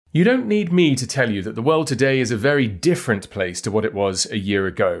You don't need me to tell you that the world today is a very different place to what it was a year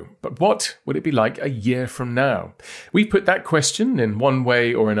ago. But what would it be like a year from now? We put that question in one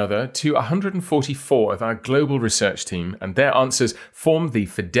way or another to 144 of our global research team, and their answers form the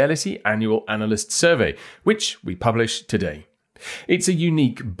Fidelity Annual Analyst Survey, which we publish today. It's a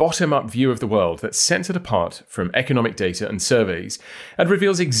unique bottom-up view of the world that sets it apart from economic data and surveys and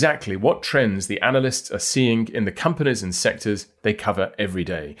reveals exactly what trends the analysts are seeing in the companies and sectors they cover every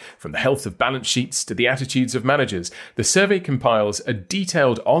day. From the health of balance sheets to the attitudes of managers, the survey compiles a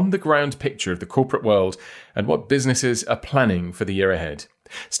detailed on-the-ground picture of the corporate world and what businesses are planning for the year ahead.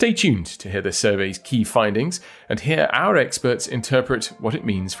 Stay tuned to hear the survey's key findings and hear our experts interpret what it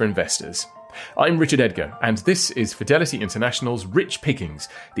means for investors. I'm Richard Edgar, and this is Fidelity International's Rich Pickings,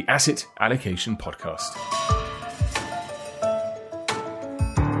 the Asset Allocation Podcast.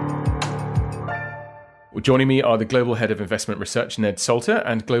 Well, joining me are the Global Head of Investment Research, Ned Salter,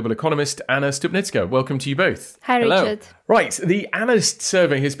 and Global Economist, Anna Stupnitska. Welcome to you both. Hi, Richard. Right, the Analyst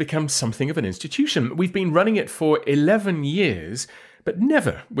Survey has become something of an institution. We've been running it for 11 years, but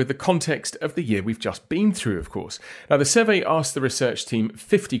never with the context of the year we've just been through, of course. Now, the survey asked the research team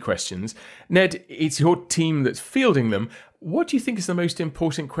 50 questions. Ned, it's your team that's fielding them. What do you think is the most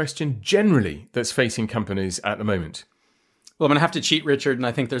important question generally that's facing companies at the moment? Well, I'm going to have to cheat, Richard, and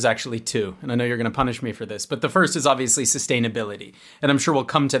I think there's actually two. And I know you're going to punish me for this. But the first is obviously sustainability. And I'm sure we'll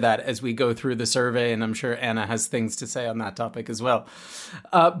come to that as we go through the survey. And I'm sure Anna has things to say on that topic as well.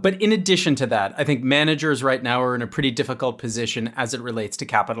 But in addition to that, I think managers right now are in a pretty difficult position as it relates to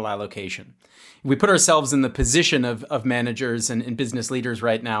capital allocation. If we put ourselves in the position of managers and business leaders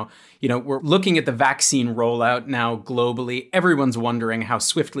right now, we're looking at the vaccine rollout now globally. Everyone's wondering how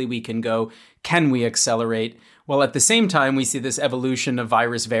swiftly we can go. Can we accelerate? Well, at the same time, we see this evolution of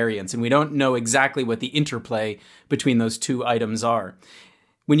virus variants, and we don't know exactly what the interplay between those two items are.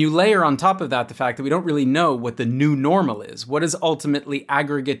 When you layer on top of that the fact that we don't really know what the new normal is, what does ultimately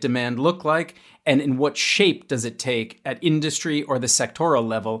aggregate demand look like, and in what shape does it take at industry or the sectoral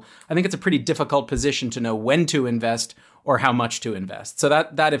level, I think it's a pretty difficult position to know when to invest or how much to invest. So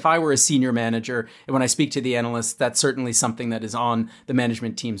that if I were a senior manager, and when I speak to the analysts, that's certainly something that is on the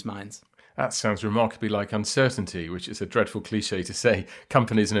management team's minds. That sounds remarkably like uncertainty, which is a dreadful cliche to say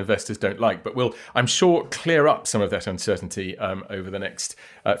companies and investors don't like. But we'll, I'm sure, clear up some of that uncertainty over the next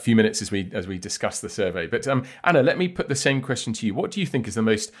few minutes as we discuss the survey. But Anna, let me put the same question to you. What do you think is the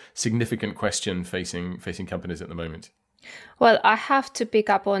most significant question facing companies at the moment? Well, I have to pick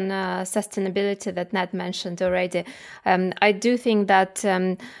up on sustainability that Ned mentioned already. I do think that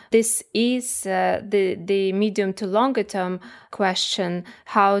this is the medium to longer term question,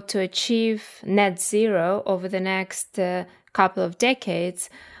 how to achieve net zero over the next couple of decades.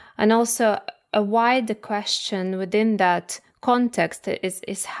 And also a wider question within that context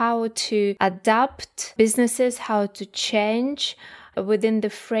is how to adapt businesses, how to change within the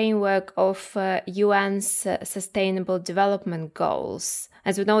framework of UN's Sustainable Development Goals.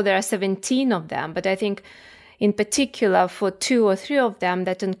 As we know, there are 17 of them, but I think in particular for 2 or 3 of them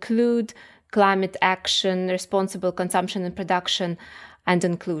that include climate action, responsible consumption and production, and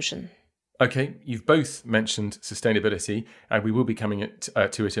inclusion. Okay, you've both mentioned sustainability, and we will be coming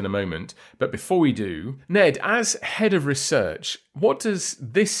to it in a moment. But before we do, Ned, as head of research, what does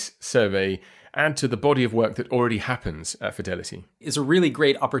this survey add to the body of work that already happens at Fidelity? It's a really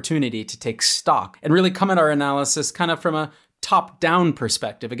great opportunity to take stock and really come at our analysis kind of from a top-down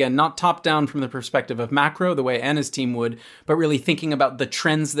perspective. Again, not top-down from the perspective of macro, the way Anna's team would, but really thinking about the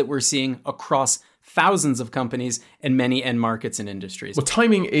trends that we're seeing across thousands of companies and many end markets and industries. Well,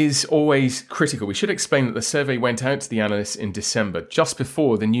 timing is always critical. We should explain that the survey went out to the analysts in December, just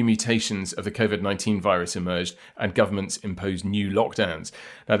before the new mutations of the COVID-19 virus emerged and governments imposed new lockdowns.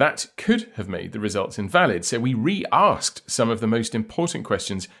 Now, that could have made the results invalid, so we re-asked some of the most important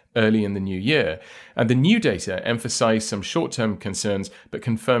questions early in the new year. And the new data emphasised some short-term concerns, but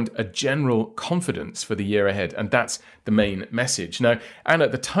confirmed a general confidence for the year ahead. And that's the main message. Now, Anna,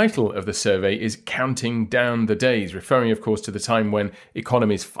 the title of the survey is Counting Down the Days, referring, of course, to the time when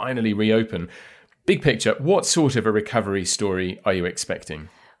economies finally reopen. Big picture, what sort of a recovery story are you expecting?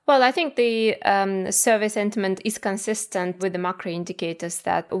 Well, I think the survey sentiment is consistent with the macro indicators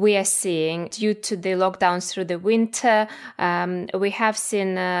that we are seeing due to the lockdowns through the winter. We have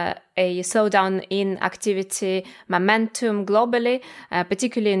seen a slowdown in activity momentum globally,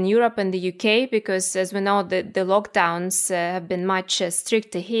 particularly in Europe and the UK, because as we know, the lockdowns have been much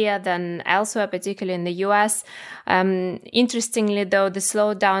stricter here than elsewhere, particularly in the US. Interestingly, though, the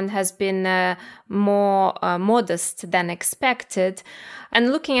slowdown has been more modest than expected. And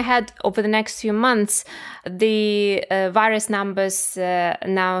looking ahead over the next few months, the virus numbers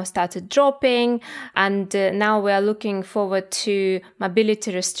now started dropping, and now we are looking forward to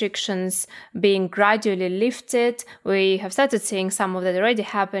mobility restrictions being gradually lifted. We have started seeing some of that already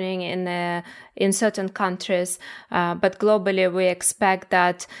happening in certain countries, but globally we expect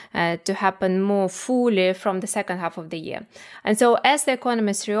that to happen more fully from the second half of the year. And so as the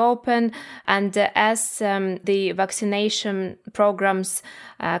economies reopen and as the vaccination programs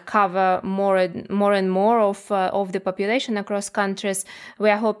cover more and more of the population across countries, we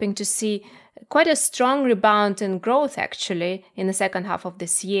are hoping to see quite a strong rebound in growth actually in the second half of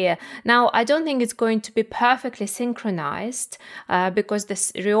this year. Now, I don't think it's going to be perfectly synchronized because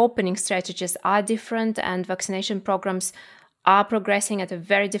the reopening strategies are different and vaccination programs are progressing at a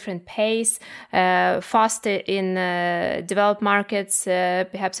very different pace, faster in developed markets,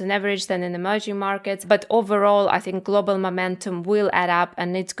 perhaps on average, than in emerging markets. But overall, I think global momentum will add up,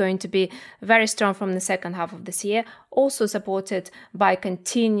 and it's going to be very strong from the second half of this year, also supported by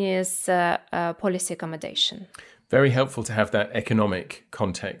continuous policy accommodation. Very helpful to have that economic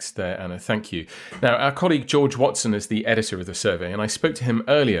context there, Anna. Thank you. Now, our colleague George Watson is the editor of the survey, and I spoke to him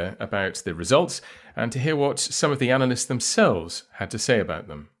earlier about the results and to hear what some of the analysts themselves had to say about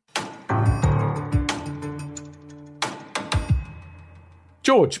them.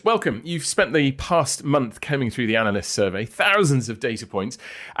 George, welcome. You've spent the past month combing through the analyst survey, thousands of data points,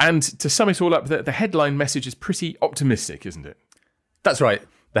 and to sum it all up, the headline message is pretty optimistic, isn't it? That's right.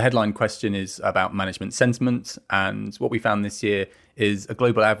 The headline question is about management sentiment, and what we found this year is a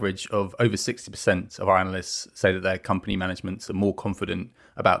global average of over 60% of our analysts say that their company managements are more confident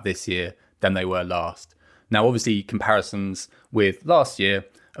about this year than they were last. Now, obviously, comparisons with last year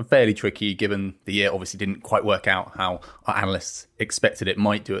are fairly tricky given the year obviously didn't quite work out how our analysts expected it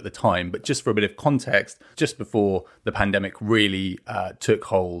might do at the time. But just for a bit of context, just before the pandemic really took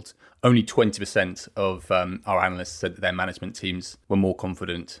hold, only 20% of our analysts said that their management teams were more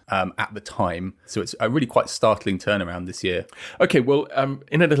confident at the time. So it's a really quite startling turnaround this year. Okay, well,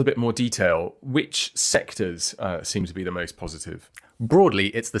 in a little bit more detail, which sectors seem to be the most positive? Broadly,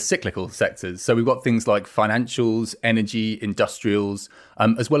 it's the cyclical sectors. So we've got things like financials, energy, industrials,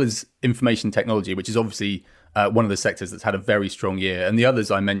 as well as information technology, which is obviously one of the sectors that's had a very strong year. And the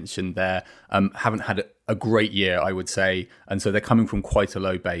others I mentioned there haven't had a great year, I would say. And so they're coming from quite a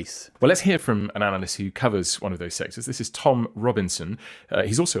low base. Well, let's hear from an analyst who covers one of those sectors. This is Tom Robinson.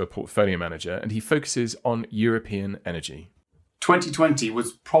 He's also a portfolio manager, and he focuses on European energy. 2020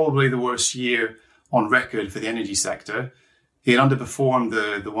 was probably the worst year on record for the energy sector. It underperformed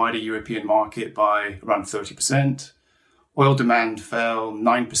the wider European market by around 30%. Oil demand fell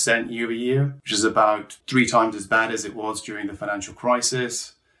 9% year over year, which is about 3 times as bad as it was during the financial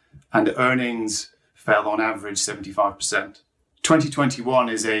crisis. And earnings fell on average 75%. 2021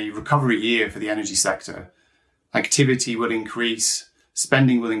 is a recovery year for the energy sector. Activity will increase,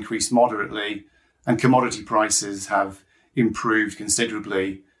 spending will increase moderately, and commodity prices have improved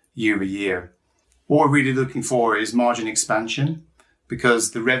considerably year over year. What we're really looking for is margin expansion,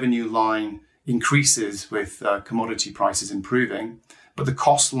 because the revenue line increases with commodity prices improving, but the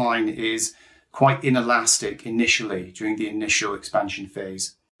cost line is quite inelastic initially during the initial expansion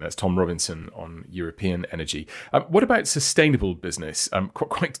phase. That's Tom Robinson on European energy. What about sustainable business?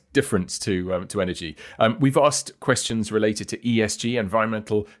 Quite different to energy. We've asked questions related to ESG,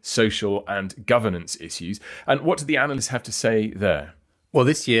 environmental, social and governance issues. And what do the analysts have to say there? Well,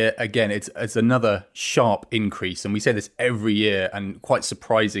 this year, again, it's another sharp increase. And we say this every year, and quite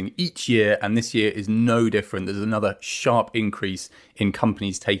surprising each year. And this year is no different. There's another sharp increase in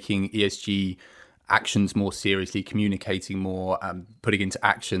companies taking ESG actions more seriously, communicating more, putting into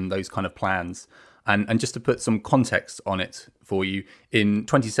action those kind of plans. And just to put some context on it for you, in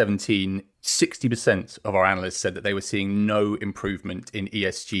 2017, 60% of our analysts said that they were seeing no improvement in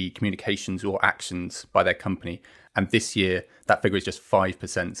ESG communications or actions by their company. And this year, that figure is just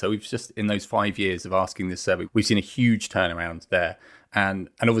 5%. So we've just, in those 5 years of asking this survey, we've seen a huge turnaround there. And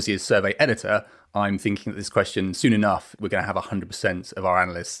obviously, as survey editor, I'm thinking that this question, soon enough, we're going to have 100% of our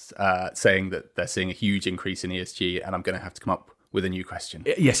analysts saying that they're seeing a huge increase in ESG, and I'm going to have to come up with a new question.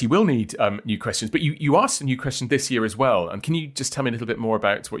 Yes, you will need new questions, but you asked a new question this year as well. And can you just tell me a little bit more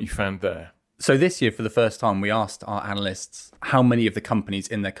about what you found there? So this year, for the first time, we asked our analysts how many of the companies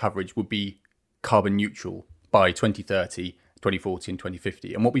in their coverage would be carbon neutral by 2030. 2040 and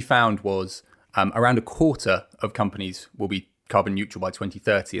 2050. And what we found was around a quarter of companies will be carbon neutral by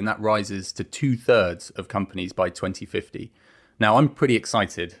 2030, and that rises to 2/3 of companies by 2050. Now, I'm pretty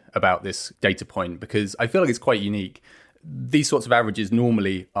excited about this data point because I feel like it's quite unique. These sorts of averages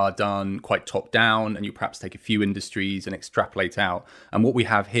normally are done quite top down, and you perhaps take a few industries and extrapolate out. And what we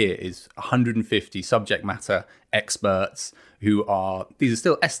have here is 150 subject matter experts these are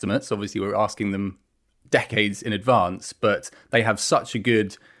still estimates. Obviously, we're asking them decades in advance, but they have such a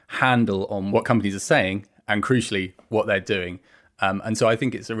good handle on what companies are saying and, crucially, what they're doing. And so I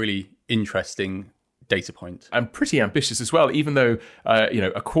think it's a really interesting data point. And pretty ambitious as well, even though,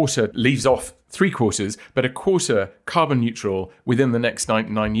 a quarter leaves off 3/4, but a quarter carbon neutral within the next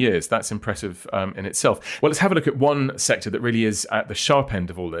nine years. That's impressive in itself. Well, let's have a look at one sector that really is at the sharp end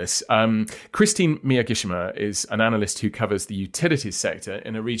of all this. Christine Miyagishima is an analyst who covers the utilities sector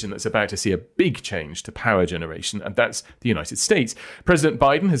in a region that's about to see a big change to power generation, and that's the United States. President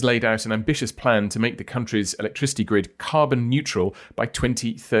Biden has laid out an ambitious plan to make the country's electricity grid carbon neutral by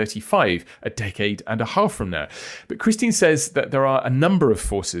 2035, a decade and a half from now. But Christine says that there are a number of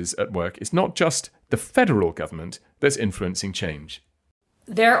forces at work. It's not just the federal government that's influencing change.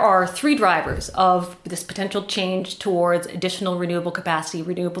 There are 3 drivers of this potential change towards additional renewable capacity,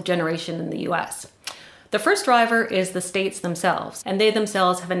 renewable generation in the US. The first driver is the states themselves, and they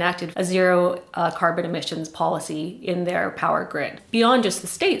themselves have enacted a zero carbon emissions policy in their power grid. Beyond just the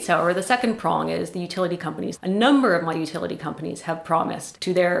states, however, the second prong is the utility companies. A number of my utility companies have promised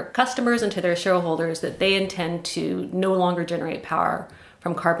to their customers and to their shareholders that they intend to no longer generate power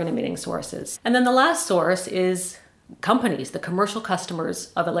from carbon emitting sources. And then the last source is companies, the commercial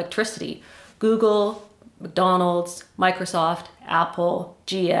customers of electricity. Google, McDonald's, Microsoft, Apple,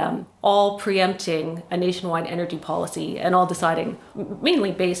 GM, all preempting a nationwide energy policy and all deciding,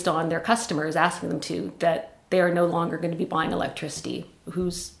 mainly based on their customers asking them to, that they are no longer going to be buying electricity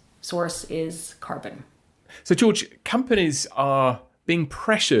whose source is carbon. So, George, companies are being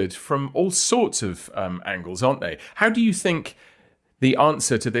pressured from all sorts of angles, aren't they? How do you think the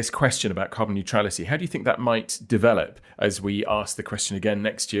answer to this question about carbon neutrality, how do you think that might develop as we ask the question again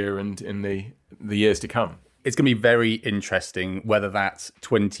next year and in the years to come? It's going to be very interesting whether that's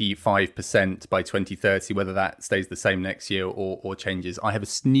 25% by 2030, whether that stays the same next year or changes. I have a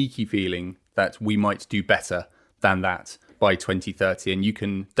sneaky feeling that we might do better than that by 2030. And you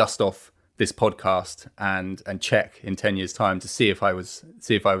can dust off this podcast and check in 10 years' time to see if I was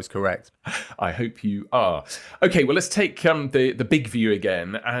correct. I hope you are. Okay, well, let's take the big view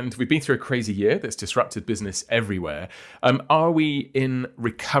again. And we've been through a crazy year that's disrupted business everywhere. Are we in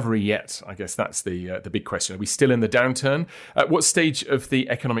recovery yet? I guess that's the big question. Are we still in the downturn? At what stage of the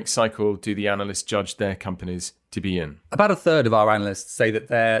economic cycle do the analysts judge their companies to be in? About a third of our analysts say that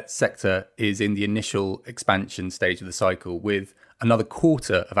their sector is in the initial expansion stage of the cycle, with another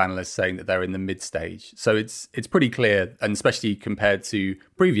quarter of analysts saying that they're in the mid stage. So it's pretty clear, and especially compared to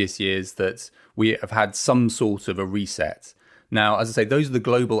previous years, that we have had some sort of a reset. Now, as I say, those are the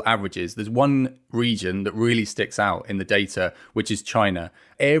global averages. There's one region that really sticks out in the data, which is China.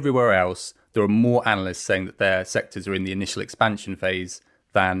 Everywhere else, there are more analysts saying that their sectors are in the initial expansion phase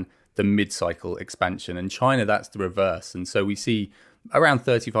than the mid-cycle expansion. And China, that's the reverse. And so we see around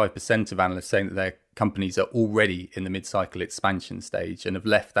 35% of analysts saying that their companies are already in the mid-cycle expansion stage and have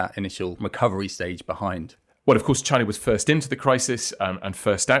left that initial recovery stage behind. Well, of course, China was first into the crisis and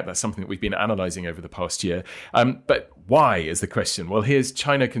first out. That's something that we've been analysing over the past year. But why is the question? Well, here's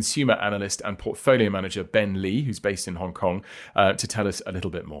China consumer analyst and portfolio manager Ben Li, who's based in Hong Kong, to tell us a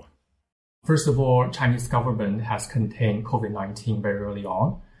little bit more. First of all, Chinese government has contained COVID-19 very early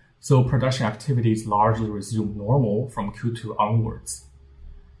on, so production activities largely resumed normal from Q2 onwards.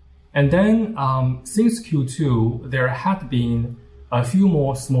 And then since Q2, there had been a few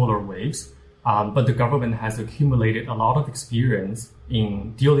more smaller waves, but the government has accumulated a lot of experience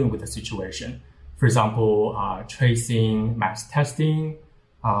in dealing with the situation. For example, tracing, mass testing,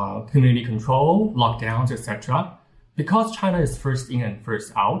 community control, lockdowns, etc. Because China is first in and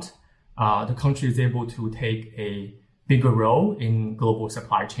first out, the country is able to take a bigger role in global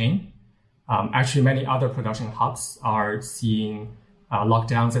supply chain. Actually, many other production hubs are seeing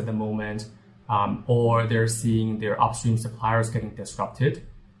lockdowns at the moment, or they're seeing their upstream suppliers getting disrupted.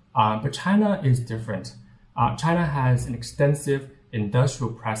 But China is different. China has an extensive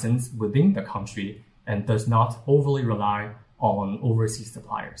industrial presence within the country and does not overly rely on overseas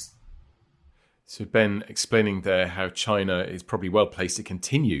suppliers. So Ben explaining there how China is probably well placed to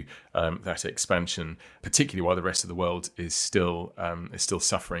continue that expansion, particularly while the rest of the world is still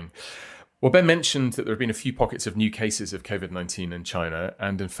suffering. Well, Ben mentioned that there have been a few pockets of new cases of COVID-19 in China,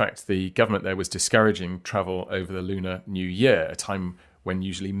 and in fact, the government there was discouraging travel over the Lunar New Year, a time when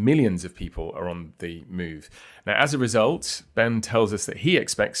usually millions of people are on the move. Now, as a result, Ben tells us that he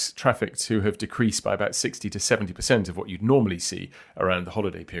expects traffic to have decreased by about 60 to 70% of what you'd normally see around the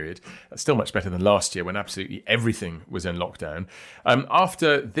holiday period. That's still much better than last year when absolutely everything was in lockdown.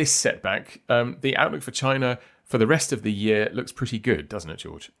 After this setback, the outlook for China for the rest of the year looks pretty good, doesn't it,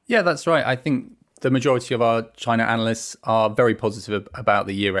 George? Yeah, that's right. I think the majority of our China analysts are very positive about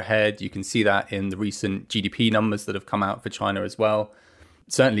the year ahead. You can see that in the recent GDP numbers that have come out for China as well.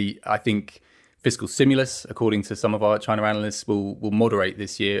 Certainly, I think fiscal stimulus, according to some of our China analysts, will moderate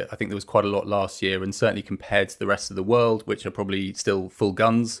this year. I think there was quite a lot last year, and certainly compared to the rest of the world, which are probably still full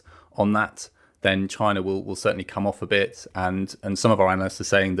guns on that, then China will certainly come off a bit. And some of our analysts are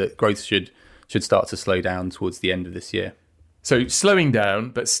saying that growth should start to slow down towards the end of this year. So slowing down,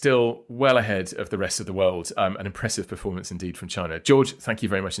 but still well ahead of the rest of the world. An impressive performance indeed from China. George, thank you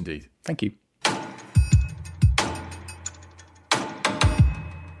very much indeed. Thank you.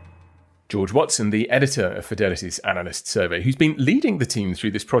 George Watson, the editor of Fidelity's Analyst Survey, who's been leading the team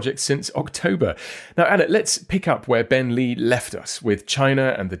through this project since October. Now, Anna, let's pick up where Ben Lee left us with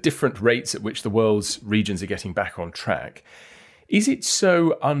China and the different rates at which the world's regions are getting back on track. Is it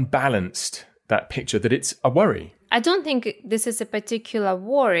so unbalanced, that picture, that it's a worry? I don't think this is a particular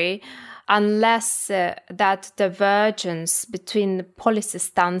worry unless that divergence between the policy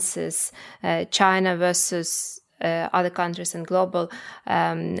stances, China versus other countries and global,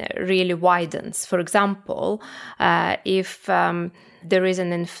 really widens. For example, if there is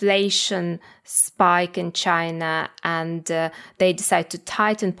an inflation spike in China and they decide to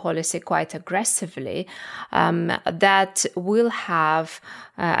tighten policy quite aggressively, that will have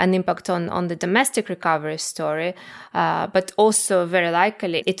an impact on the domestic recovery story, but also very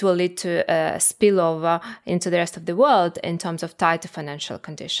likely it will lead to a spillover into the rest of the world in terms of tighter financial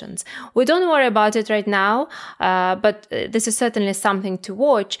conditions. We don't worry about it right now, but this is certainly something to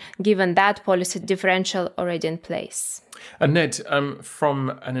watch given that policy differential already in place. And Ned,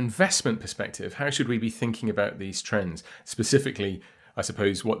 from an investment perspective, how should we be thinking about these trends? Specifically, I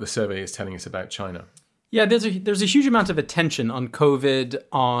suppose, what the survey is telling us about China. Yeah, there's a huge amount of attention on COVID,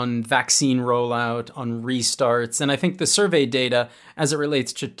 on vaccine rollout, on restarts. And I think the survey data, as it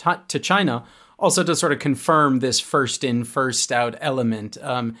relates to China, also to sort of confirm this first in, first out element,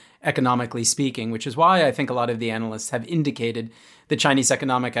 economically speaking, which is why I think a lot of the analysts have indicated that Chinese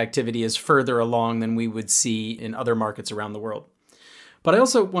economic activity is further along than we would see in other markets around the world. But I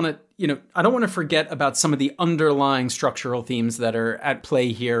also want to, I don't want to forget about some of the underlying structural themes that are at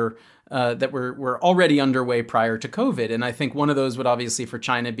play here that were already underway prior to COVID. And I think one of those would obviously for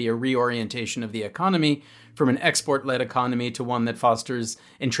China be a reorientation of the economy from an export-led economy to one that fosters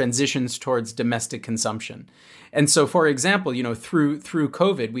and transitions towards domestic consumption. And so, for example, through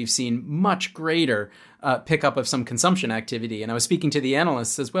COVID, we've seen much greater pickup of some consumption activity. And I was speaking to the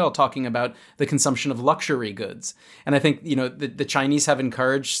analysts as well, talking about the consumption of luxury goods. And I think, the Chinese have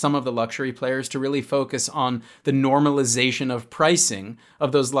encouraged some of the luxury players to really focus on the normalization of pricing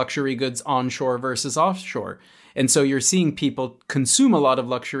of those luxury goods onshore versus offshore. And so you're seeing people consume a lot of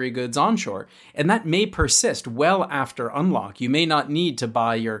luxury goods onshore, and that may persist well after unlock. You may not need to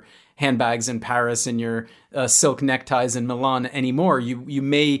buy your handbags in Paris and your silk neckties in Milan anymore. You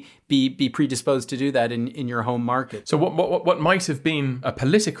may be predisposed to do that in your home market. So what might have been a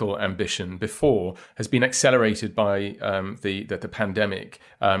political ambition before has been accelerated by the pandemic.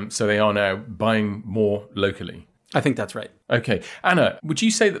 So they are now buying more locally. I think that's right. Okay. Anna, would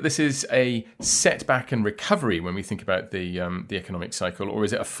you say that this is a setback and recovery when we think about the economic cycle, or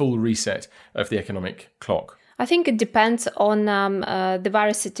is it a full reset of the economic clock? I think it depends on the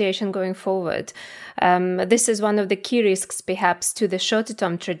virus situation going forward. This is one of the key risks, perhaps, to the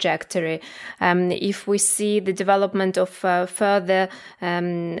shorter-term trajectory. If we see the development of further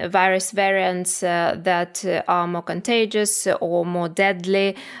virus variants that are more contagious or more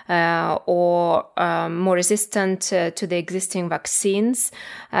deadly or more resistant to the existing vaccines,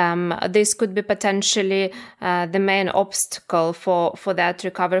 this could be potentially the main obstacle for that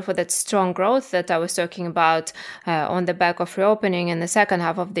recovery, for that strong growth that I was talking about on the back of reopening in the second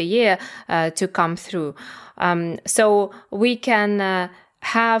half of the year to come through. So we can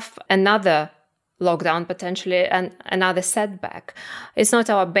have another lockdown potentially and another setback. It's not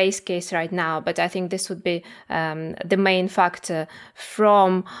our base case right now, but I think this would be the main factor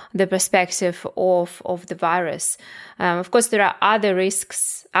from the perspective of the virus. Of course, there are other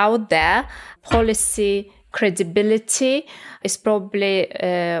risks out there. Policy credibility is probably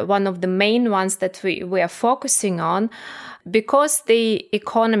one of the main ones that we are focusing on, because the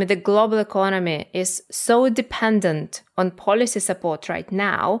economy, the global economy, is so dependent on policy support right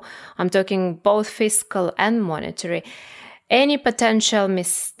now. I'm talking both fiscal and monetary. Any potential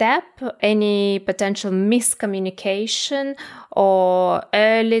misstep, any potential miscommunication, or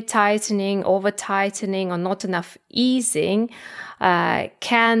early tightening, over tightening, or not enough easing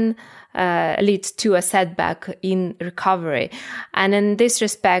can lead to a setback in recovery. And in this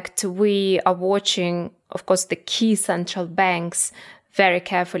respect, we are watching, of course, the key central banks very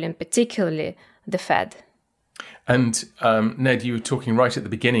carefully, and particularly the Fed. And Ned, you were talking right at the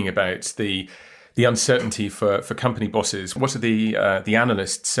beginning about the uncertainty for company bosses. What are the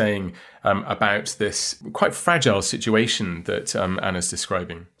analysts saying about this quite fragile situation that Anna's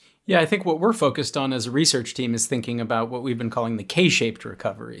describing? Yeah, I think what we're focused on as a research team is thinking about what we've been calling the K-shaped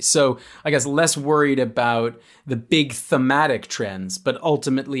recovery. So I guess less worried about the big thematic trends, but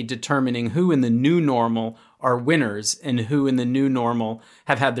ultimately determining who in the new normal are winners and who in the new normal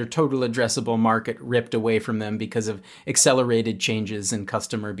have had their total addressable market ripped away from them because of accelerated changes in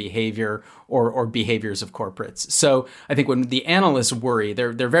customer behavior or behaviors of corporates. So I think when the analysts worry,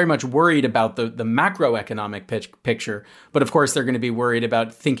 they're very much worried about the macroeconomic picture, but of course they're going to be worried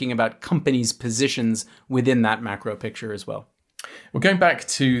about thinking about companies' positions within that macro picture as well. Well, going back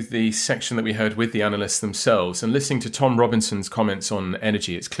to the section that we heard with the analysts themselves and listening to Tom Robinson's comments on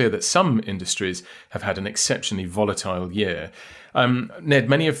energy, it's clear that some industries have had an exceptionally volatile year. Ned,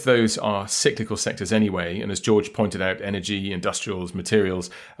 many of those are cyclical sectors anyway, and as George pointed out, energy, industrials,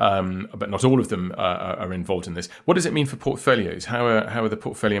 materials, but not all of them are involved in this. What does it mean for portfolios? How are the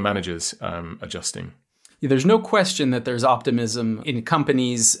portfolio managers adjusting? There's no question that there's optimism in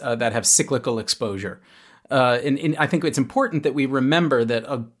companies that have cyclical exposure. And I think it's important that we remember that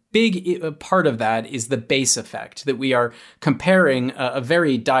a big part of that is the base effect, that we are comparing a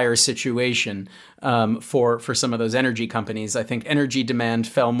very dire situation for some of those energy companies. I think energy demand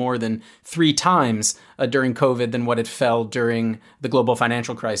fell more than 3 times during COVID than what it fell during the global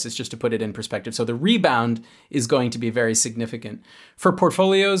financial crisis, just to put it in perspective. So the rebound is going to be very significant. For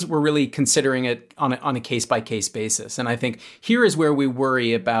portfolios, we're really considering it on a case-by-case basis. And I think here is where we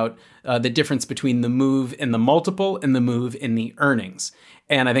worry about the difference between the move in the multiple and the move in the earnings.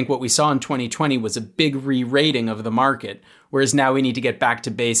 And I think what we saw in 2020 was a big re-rating of the market, whereas now we need to get back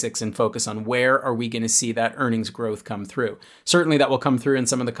to basics and focus on where are we going to see that earnings growth come through. Certainly that will come through in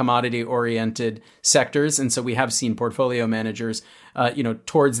some of the commodity-oriented sectors. And so we have seen portfolio managers,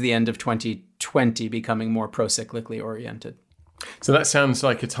 towards the end of 2020 becoming more pro-cyclically oriented. So that sounds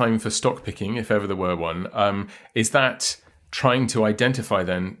like a time for stock picking, if ever there were one. Is that trying to identify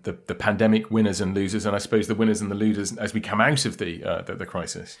then the pandemic winners and losers, and I suppose the winners and the losers as we come out of the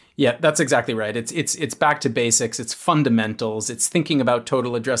crisis? Yeah, that's exactly right. It's back to basics. It's fundamentals. It's thinking about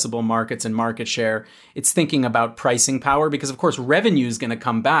total addressable markets and market share. It's thinking about pricing power, because of course revenue is going to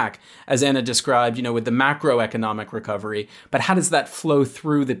come back, as Anna described, with the macroeconomic recovery. But how does that flow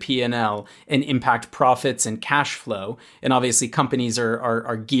through the P&L and impact profits and cash flow? And obviously companies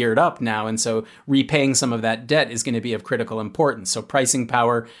are geared up now, and so repaying some of that debt is going to be of critical importance. So pricing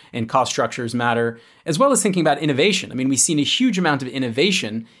power and cost structures matter, as well as thinking about innovation. I mean, we've seen a huge amount of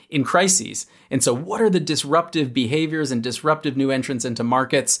innovation in crises. And so what are the disruptive behaviors and disruptive new entrants into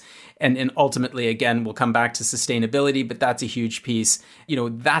markets? And ultimately, again, we'll come back to sustainability, but that's a huge piece.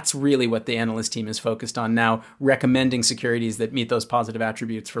 That's really what the analyst team is focused on now, recommending securities that meet those positive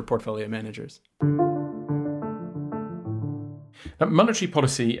attributes for portfolio managers. Monetary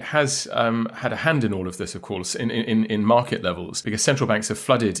policy has had a hand in all of this, of course, in market levels, because central banks have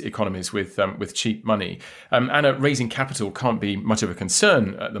flooded economies with cheap money. And raising capital can't be much of a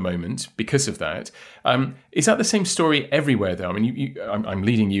concern at the moment because of that. Is that the same story everywhere, though? I mean, I'm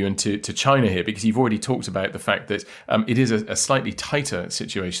leading you into China here because you've already talked about the fact that it is a slightly tighter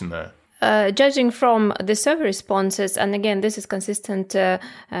situation there. Judging from the survey responses, and again, this is consistent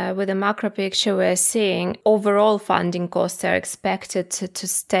with the macro picture we're seeing, overall funding costs are expected to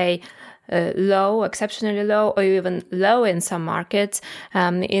stay low, exceptionally low, or even low in some markets,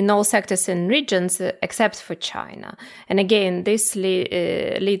 in all sectors and regions, except for China. And again, this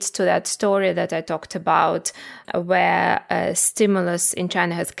leads to that story that I talked about, where stimulus in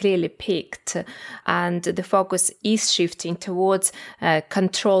China has clearly peaked, and the focus is shifting towards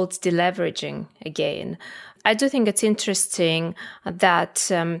controlled deleveraging again. I do think it's interesting that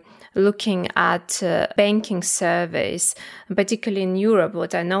looking at banking surveys, particularly in Europe,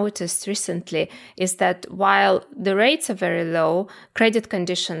 what I noticed recently is that while the rates are very low, credit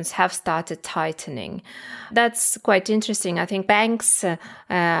conditions have started tightening. That's quite interesting. I think banks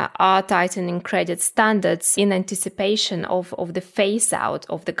are tightening credit standards in anticipation of the phase out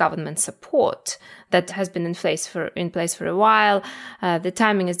of the government support that has been in place for a while. The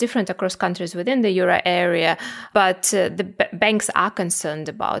timing is different across countries within the euro area, but the banks are concerned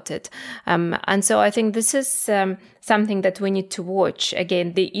about it. And so I think this is something that we need to watch.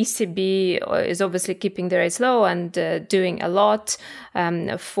 Again, the ECB is obviously keeping the rates low and doing a lot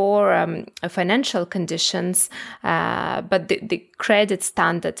for financial conditions, but the credit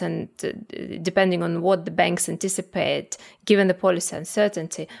standard and depending on what the banks anticipate, given the policy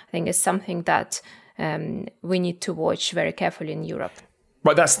uncertainty, I think is something that we need to watch very carefully in Europe.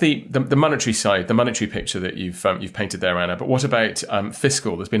 Right, that's the monetary side, the monetary picture that you've painted there, Anna. But what about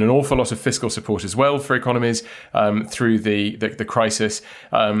fiscal? There's been an awful lot of fiscal support as well for economies through the crisis.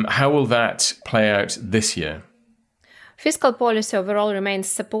 How will that play out this year? Fiscal policy overall remains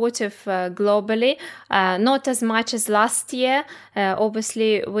supportive globally, not as much as last year.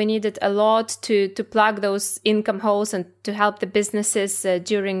 Obviously, we needed a lot to plug those income holes and to help the businesses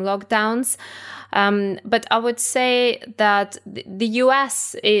during lockdowns. But I would say that the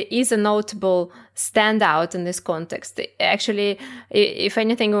US is a notable standout in this context. Actually, if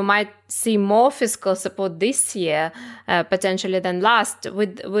anything, we might see more fiscal support this year, potentially than last,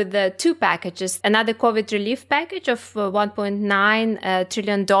 with the two packages, another COVID relief package of $1.9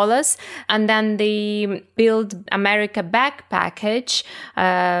 trillion, and then the Build America Back package,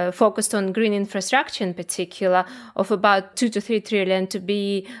 focused on green infrastructure in particular, of about 2 to 3 trillion to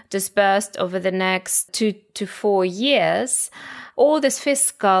be dispersed over the next 2 to 4 years. All this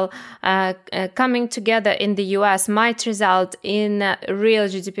fiscal coming together in the US might result in real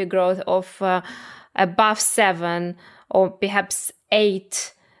GDP growth of above 7 or perhaps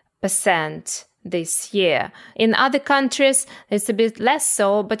 8% this year. In other countries, it's a bit less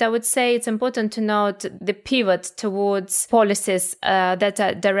so, but I would say it's important to note the pivot towards policies that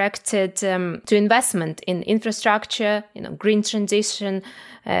are directed to investment in infrastructure, green transition,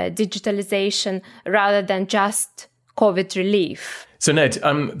 digitalization, rather than just COVID relief. So, Ned,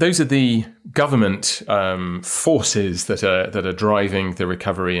 those are the government forces that are driving the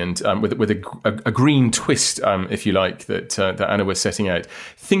recovery, and with a green twist, if you like, that Anna was setting out.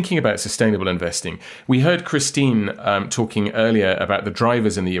 Thinking about sustainable investing, we heard Christine talking earlier about the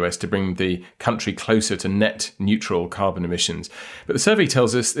drivers in the US to bring the country closer to net neutral carbon emissions. But the survey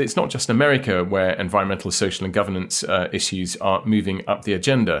tells us that it's not just America where environmental, social, and governance issues are moving up the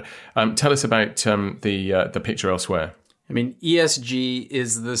agenda. Tell us about the picture elsewhere. I mean, ESG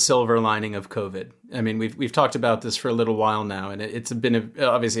is the silver lining of COVID. I mean, we've talked about this for a little while now, and it's been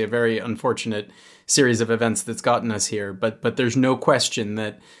obviously a very unfortunate series of events that's gotten us here. But there's no question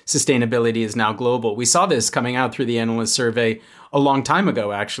that sustainability is now global. We saw this coming out through the analyst survey a long time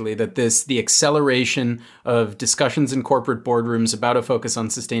ago, actually, that the acceleration of discussions in corporate boardrooms about a focus on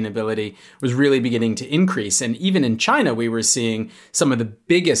sustainability was really beginning to increase. And even in China, we were seeing some of the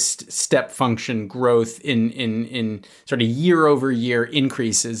biggest step function growth in sort of year over year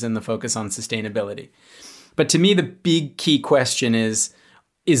increases in the focus on sustainability. But to me, the big key question is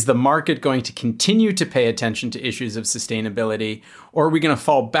the market going to continue to pay attention to issues of sustainability, or are we going to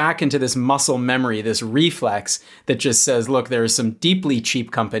fall back into this muscle memory, this reflex that just says, look, there are some deeply cheap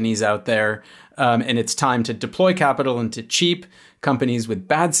companies out there, and it's time to deploy capital into cheap companies with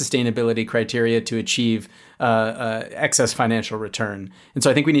bad sustainability criteria to achieve excess financial return. And so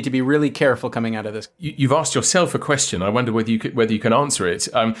I think we need to be really careful coming out of this. You've asked yourself a question. I wonder whether you can answer it,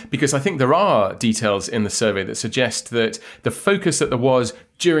 because I think there are details in the survey that suggest that the focus that there was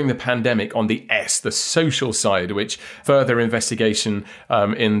during the pandemic on the social side, which further investigation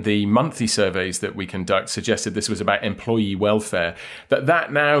in the monthly surveys that we conduct suggested this was about employee welfare,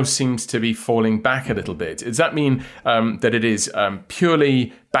 that now seems to be falling back a little bit. Does that mean that it is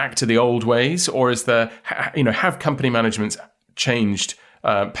purely back to the old ways, or is there, have company managements changed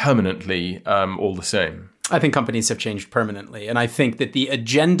permanently all the same? I think companies have changed permanently. And I think that the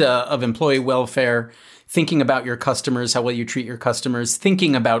agenda of employee welfare, thinking about your customers, how well you treat your customers,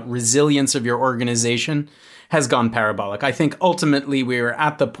 thinking about resilience of your organization has gone parabolic. I think ultimately we are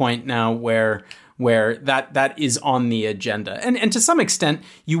at the point now where that is on the agenda. And to some extent,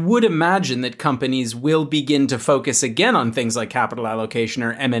 you would imagine that companies will begin to focus again on things like capital allocation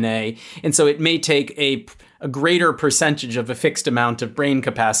or M&A. And so it may take a greater percentage of a fixed amount of brain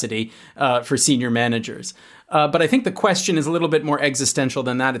capacity for senior managers. But I think the question is a little bit more existential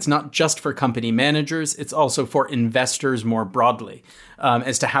than that. It's not just for company managers. It's also for investors more broadly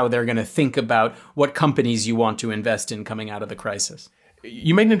as to how they're going to think about what companies you want to invest in coming out of the crisis.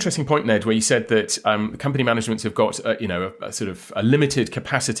 You made an interesting point, Ned, where you said that company managements have got, a sort of a limited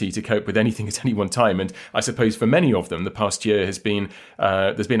capacity to cope with anything at any one time. And I suppose for many of them, the past year has been,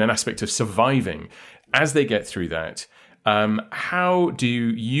 there's been an aspect of surviving. As they get through that, how do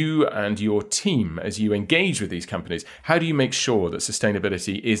you and your team, as you engage with these companies, how do you make sure that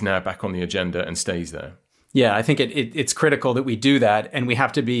sustainability is now back on the agenda and stays there? Yeah, I think it's critical that we do that, and we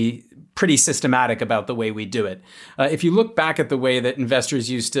have to be pretty systematic about the way we do it. If you look back at the way that investors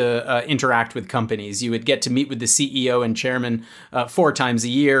used to interact with companies, you would get to meet with the CEO and chairman 4 times a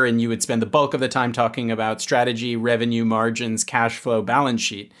year, and you would spend the bulk of the time talking about strategy, revenue, margins, cash flow, balance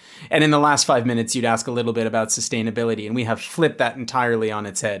sheet. And in the last 5 minutes, you'd ask a little bit about sustainability, and we have flipped that entirely on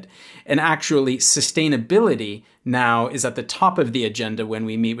its head. And actually, sustainability now is at the top of the agenda when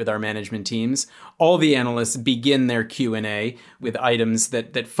we meet with our management teams. All the analysts begin their Q&A with items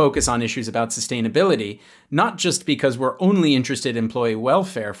that focus on issues about sustainability, not just because we're only interested in employee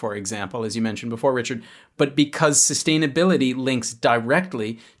welfare, for example, as you mentioned before, Richard, but because sustainability links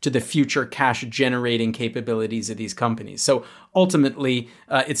directly to the future cash generating capabilities of these companies. So ultimately,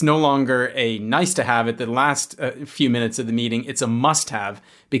 it's no longer a nice to have at the last few minutes of the meeting. It's a must have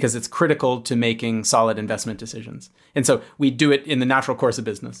because it's critical to making solid investment decisions. And so we do it in the natural course of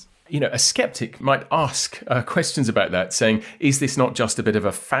business. You know, a skeptic might ask questions about that, saying, is this not just a bit of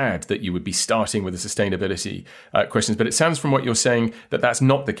a fad that you would be starting with the sustainability questions? But it sounds from what you're saying that that's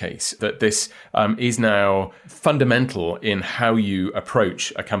not the case, that this is now fundamental in how you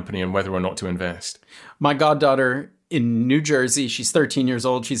approach a company and whether or not to invest. My goddaughter in New Jersey, she's 13 years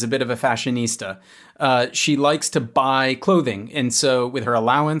old. She's a bit of a fashionista. She likes to buy clothing. And so with her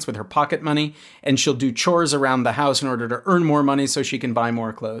allowance, with her pocket money, and she'll do chores around the house in order to earn more money so she can buy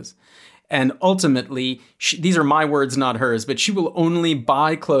more clothes. And ultimately, these are my words, not hers, but she will only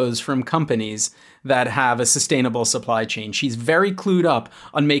buy clothes from companies that have a sustainable supply chain. She's very clued up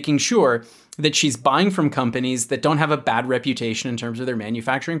on making sure that she's buying from companies that don't have a bad reputation in terms of their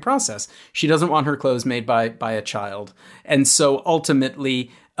manufacturing process. She doesn't want her clothes made by a child. And so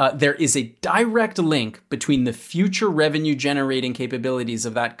ultimately, there is a direct link between the future revenue generating capabilities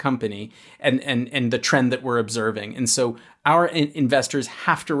of that company and the trend that we're observing. And so our investors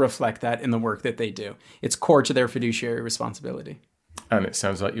have to reflect that in the work that they do. It's core to their fiduciary responsibility. And it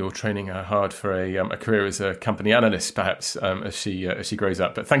sounds like you're training her hard for a career as a company analyst, perhaps, as she grows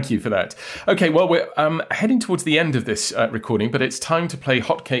up. But thank you for that. Okay, well, we're heading towards the end of this recording, but it's time to play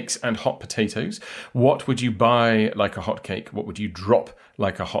hotcakes and hot potatoes. What would you buy like a hotcake? What would you drop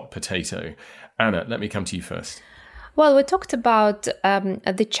like a hot potato? Anna, let me come to you first. Well, we talked about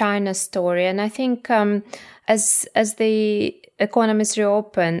the China story, and I think as the economies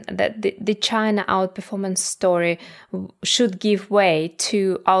reopen, that the China outperformance story should give way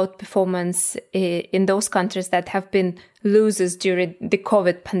to outperformance in those countries that have been losers during the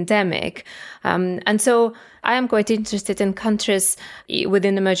COVID pandemic. And so I am quite interested in countries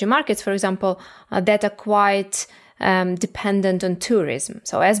within emerging markets, for example, that are quite dependent on tourism.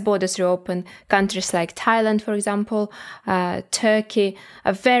 So as borders reopen, countries like Thailand, for example, Turkey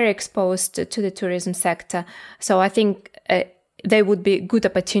are very exposed to the tourism sector. So I think there would be good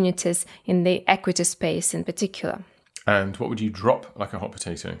opportunities in the equity space in particular. And what would you drop like a hot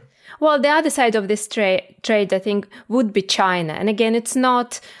potato? Well, the other side of this trade, I think, would be China. And again, it's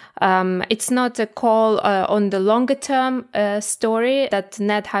not a call on the longer term story that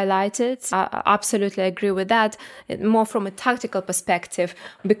Ned highlighted. I absolutely agree with that. More from a tactical perspective,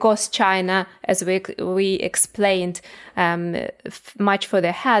 because China, as we explained, much further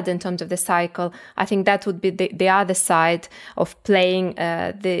ahead in terms of the cycle. I think that would be the other side of playing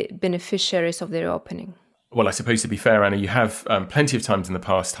the beneficiaries of the reopening. Well, I suppose to be fair, Anna, you have plenty of times in the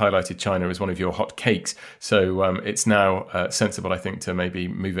past highlighted China as one of your hot cakes. So it's now sensible, I think, to maybe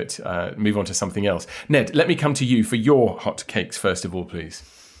move on to something else. Ned, let me come to you for your hot cakes first of all, please.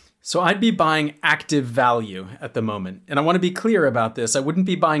 So I'd be buying active value at the moment. And I want to be clear about this. I wouldn't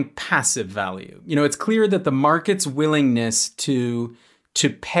be buying passive value. You know, it's clear that the market's willingness to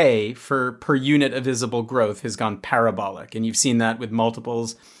pay for per unit of visible growth has gone parabolic. And you've seen that with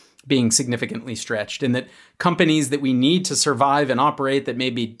multiples being significantly stretched, and that companies that we need to survive and operate that may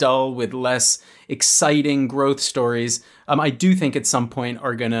be dull with less exciting growth stories, I do think at some point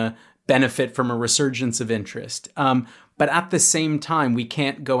are going to benefit from a resurgence of interest. But at the same time, we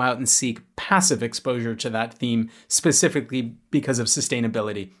can't go out and seek passive exposure to that theme specifically because of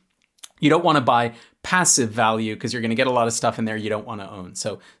sustainability. You don't want to buy passive value because you're going to get a lot of stuff in there you don't want to own.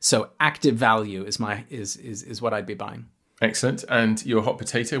 So active value is what I'd be buying. Excellent. And your hot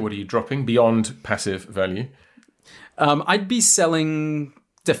potato, what are you dropping beyond passive value? I'd be selling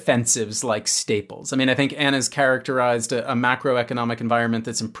defensives like Staples. I mean, I think Anna's characterized a macroeconomic environment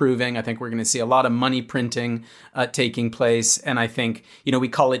that's improving. I think we're going to see a lot of money printing taking place. And I think, we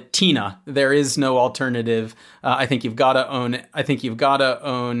call it TINA. There is no alternative. I think you've got to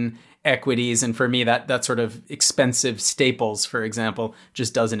own equities. And for me, that sort of expensive Staples, for example,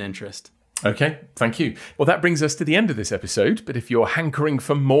 just doesn't interest. Okay, thank you. Well, that brings us to the end of this episode, but if you're hankering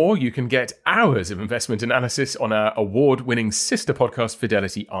for more, you can get hours of investment analysis on our award-winning sister podcast,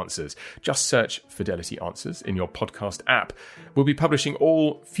 Fidelity Answers. Just search Fidelity Answers in your podcast app. We'll be publishing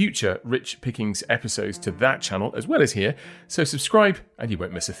all future Rich Pickings episodes to that channel as well as here, so subscribe and you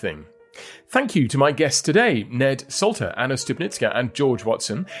won't miss a thing. Thank you to my guests today, Ned Salter, Anna Stupnitska and George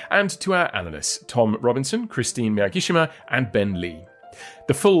Watson, and to our analysts, Tom Robinson, Christine Miyagishima and Ben Lee.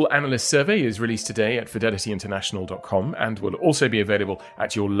 The full analyst survey is released today at fidelityinternational.com and will also be available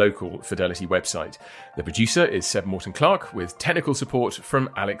at your local Fidelity website. The producer is Seb Morton-Clark with technical support from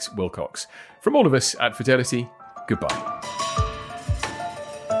Alex Wilcox. From all of us at Fidelity, goodbye.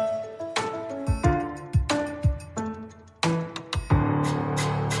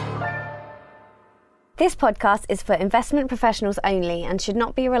 This podcast is for investment professionals only and should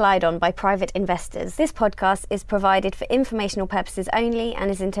not be relied on by private investors. This podcast is provided for informational purposes only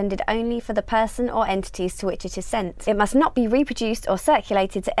and is intended only for the person or entities to which it is sent. It must not be reproduced or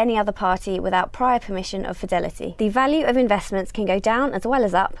circulated to any other party without prior permission of Fidelity. The value of investments can go down as well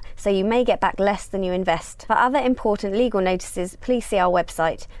as up, so you may get back less than you invest. For other important legal notices, please see our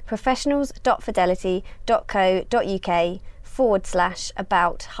website,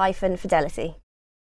 professionals.fidelity.co.uk/about-Fidelity.